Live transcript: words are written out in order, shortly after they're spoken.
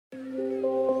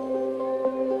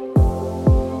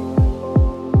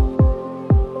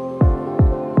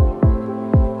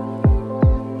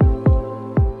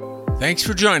Thanks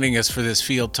for joining us for this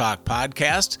Field Talk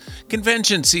podcast.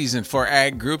 Convention season for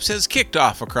ag groups has kicked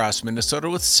off across Minnesota,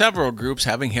 with several groups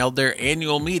having held their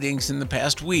annual meetings in the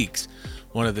past weeks.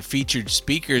 One of the featured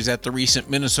speakers at the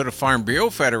recent Minnesota Farm Bureau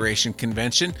Federation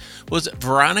convention was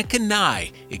Veronica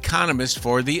Nigh, economist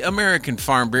for the American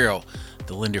Farm Bureau.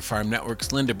 The Linder Farm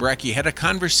Network's Linda Brecky had a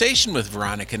conversation with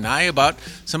Veronica Nigh about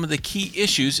some of the key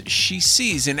issues she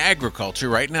sees in agriculture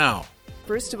right now.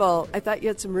 First of all, I thought you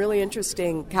had some really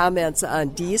interesting comments on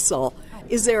diesel.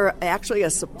 Is there actually a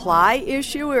supply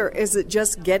issue, or is it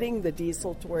just getting the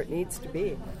diesel to where it needs to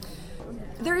be?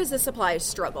 There is a supply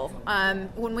struggle.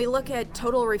 When we look at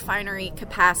total refinery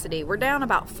capacity, we're down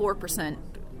about 4%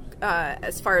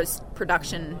 as far as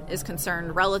production is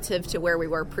concerned relative to where we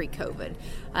were pre-COVID.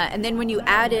 And then when you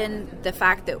add in the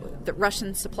fact that the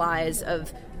Russian supplies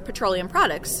of petroleum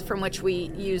products from which we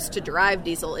use to derive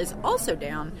diesel is also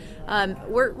down,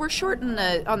 we're short on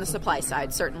the supply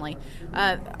side, certainly.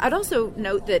 I'd also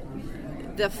note that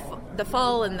the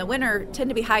fall and the winter tend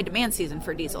to be high demand season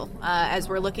for diesel, as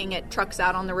we're looking at trucks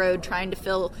out on the road trying to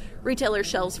fill retailer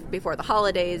shelves before the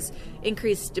holidays,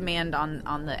 increased demand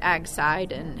on the ag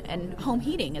side, and home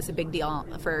heating is a big deal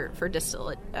for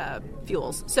distillate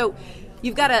fuels. So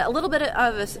you've got a little bit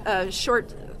of a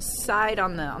short side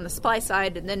on the supply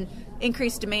side, and then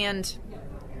increased demand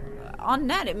on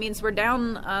net. It means we're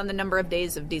down on the number of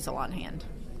days of diesel on hand.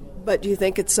 But do you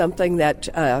think it's something that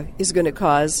is going to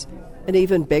cause an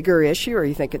even bigger issue, or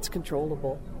you think it's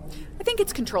controllable? I think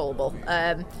it's controllable.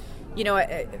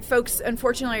 Folks,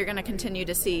 unfortunately, are going to continue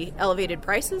to see elevated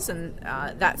prices, and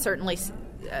that certainly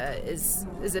is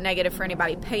a negative for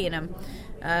anybody paying them.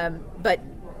 But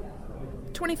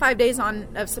 25 days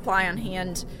of supply on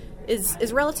hand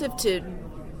is relative to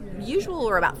usual,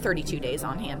 or about 32 days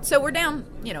on hand. So we're down,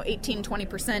 18,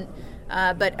 20%.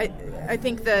 But I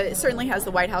think it certainly has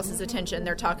the White House's attention.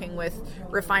 They're talking with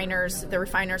refiners. The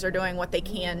refiners are doing what they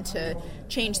can to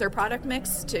change their product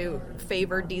mix to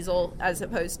favor diesel as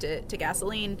opposed to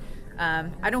gasoline.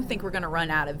 I don't think we're going to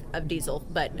run out of diesel,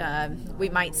 but we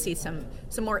might see some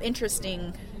more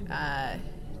interesting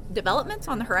developments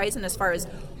on the horizon as far as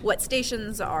what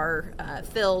stations are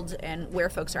filled and where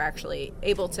folks are actually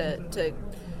able to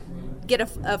get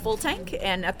a full tank,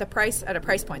 and at a price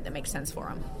point that makes sense for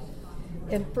them.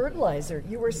 And fertilizer,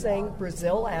 you were saying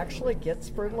Brazil actually gets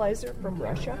fertilizer from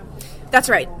Russia? That's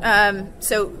right.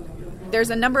 So there's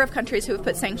a number of countries who have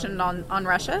put sanctions on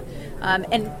Russia,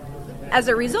 and as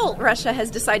a result, Russia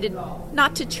has decided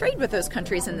not to trade with those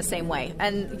countries in the same way.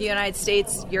 And the United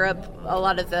States, Europe, a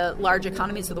lot of the large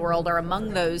economies of the world are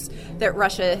among those that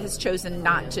Russia has chosen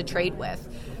not to trade with.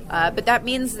 But that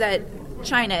means that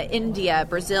China, India,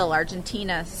 Brazil,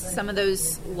 Argentina, some of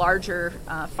those larger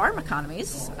farm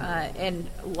economies and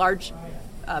large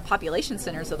population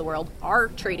centers of the world are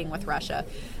trading with Russia,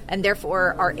 and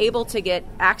therefore are able to get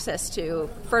access to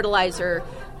fertilizer,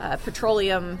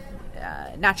 petroleum,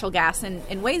 natural gas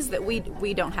in ways that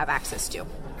we don't have access to.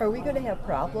 Are we going to have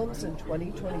problems in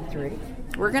 2023?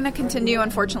 We're going to continue,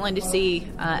 unfortunately, to see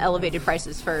elevated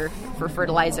prices for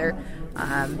fertilizer,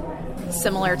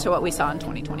 similar to what we saw in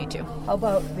 2022. How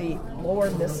about the lower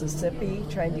Mississippi,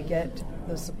 trying to get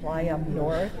the supply up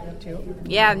north, too?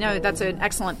 Yeah, no, that's an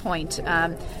excellent point.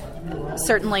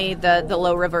 Certainly the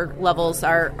low river levels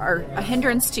are a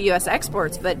hindrance to U.S.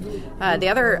 exports, but the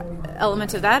other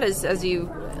element of that is, as you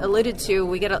alluded to,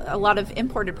 we get a lot of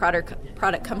imported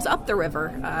product comes up the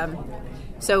river.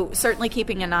 So certainly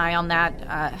keeping an eye on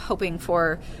that, hoping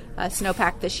for a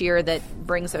snowpack this year that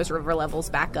brings those river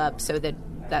levels back up so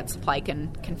that supply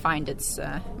can find its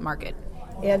market.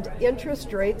 And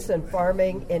interest rates in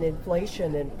farming and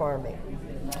inflation in farming.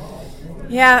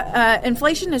 Yeah,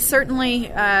 inflation is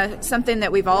certainly something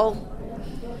that we've all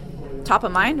top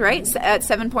of mind, right? At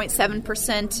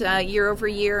 7.7% year over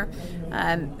year.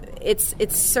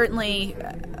 It's certainly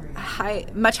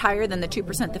much higher than the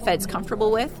 2% the Fed's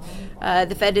comfortable with.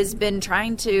 The Fed has been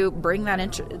trying to bring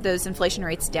those inflation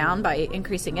rates down by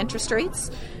increasing interest rates.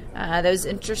 Those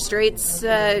interest rates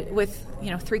with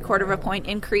 0.75 of a point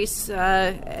increase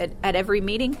at every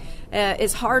meeting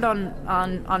is hard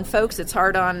on folks. It's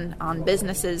hard on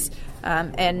businesses,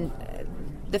 and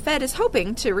the Fed is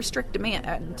hoping to restrict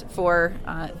demand for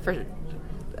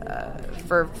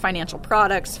financial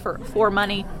products, for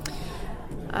money.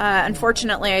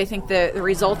 Unfortunately, I think the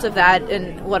result of that,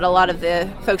 and what a lot of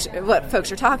folks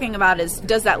are talking about, is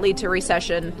does that lead to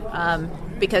recession?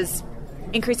 Because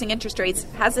increasing interest rates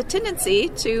has a tendency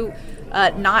to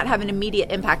not have an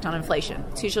immediate impact on inflation.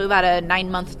 It's usually about a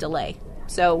 9-month delay.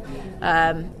 So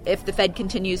if the Fed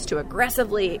continues to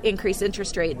aggressively increase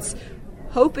interest rates,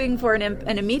 hoping for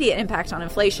an immediate impact on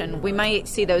inflation, we might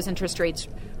see those interest rates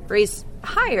raise to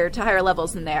higher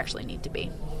levels than they actually need to be.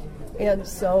 And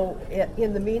so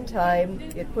in the meantime,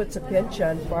 it puts a pinch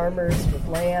on farmers with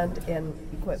land and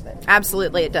equipment.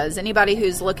 Absolutely it does. Anybody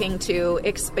who's looking to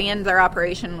expand their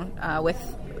operation with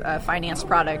financed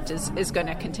product is going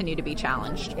to continue to be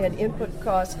challenged. And input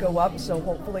costs go up, so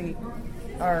hopefully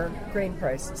our grain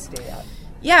prices stay up.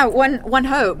 Yeah, one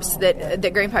hopes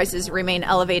that grain prices remain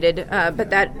elevated,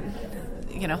 but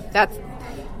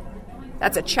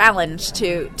that's a challenge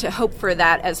to hope for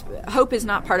that, as hope is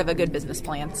not part of a good business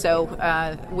plan. So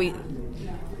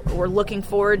we're looking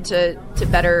forward to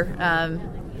better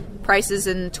prices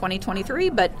in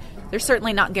 2023, but they're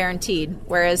certainly not guaranteed,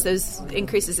 whereas those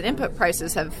increases in input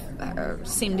prices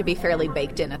seem to be fairly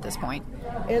baked in at this point.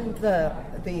 And the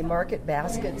market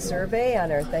basket survey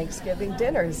on our Thanksgiving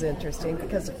dinner is interesting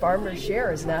because the farmer's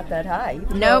share is not that high.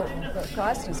 Nope. The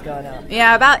cost has gone up.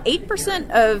 Yeah, about 8%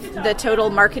 of the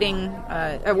total marketing,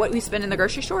 what we spend in the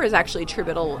grocery store, is actually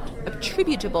attributable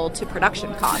to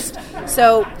production cost.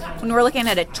 So when we're looking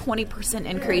at a 20%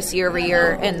 increase year over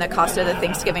year in the cost of the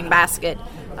Thanksgiving basket,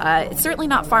 it's certainly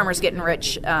not farmers getting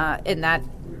rich in that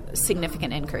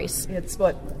significant increase. It's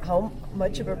how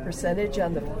much of a percentage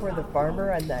for the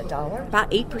farmer on that dollar?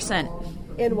 About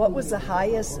 8%. And what was the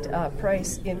highest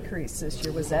price increase this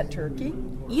year? Was that turkey?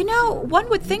 One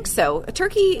would think so.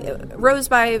 Turkey rose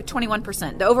by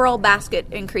 21%. The overall basket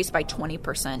increased by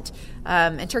 20%.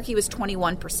 And turkey was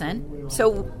 21%.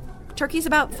 So turkey's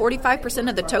about 45%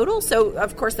 of the total, so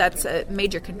of course that's a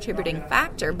major contributing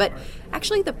factor. But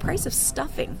actually the price of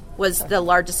stuffing was the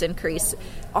largest increase,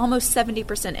 almost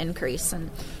 70% increase.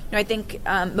 And I think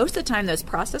most of the time those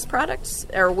processed products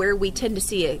are where we tend to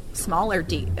see a smaller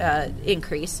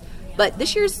increase. But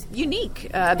this year's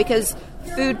unique because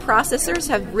food processors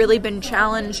have really been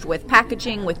challenged with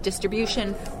packaging, with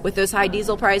distribution, with those high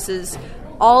diesel prices.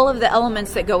 All of the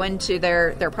elements that go into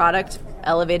their product,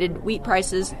 elevated wheat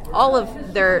prices, all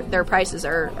of their prices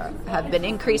have been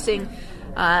increasing,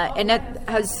 and that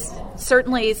has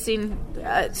certainly seen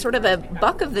sort of a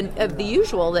buck of the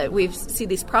usual that we see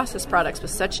these processed products with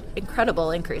such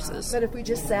incredible increases. But if we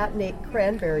just sat and ate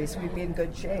cranberries, we'd be in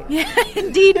good shape. Yeah,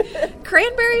 indeed.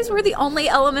 Cranberries were the only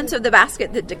element of the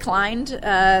basket that declined.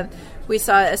 We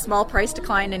saw a small price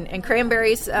decline in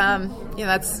cranberries.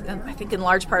 That's, I think, in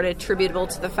large part attributable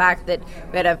to the fact that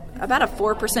we had about a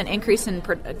 4% increase in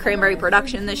cranberry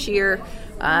production this year.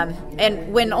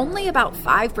 And when only about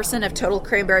 5% of total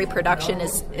cranberry production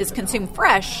is consumed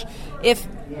fresh, if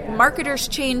marketers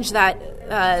change that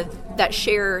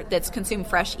share that's consumed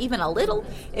fresh even a little,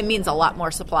 it means a lot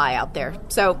more supply out there.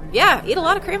 So, yeah, eat a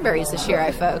lot of cranberries this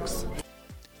year, folks.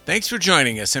 Thanks for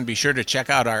joining us, and be sure to check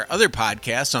out our other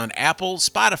podcasts on Apple,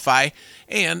 Spotify,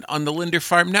 and on the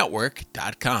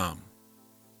LinderFarmNetwork.com.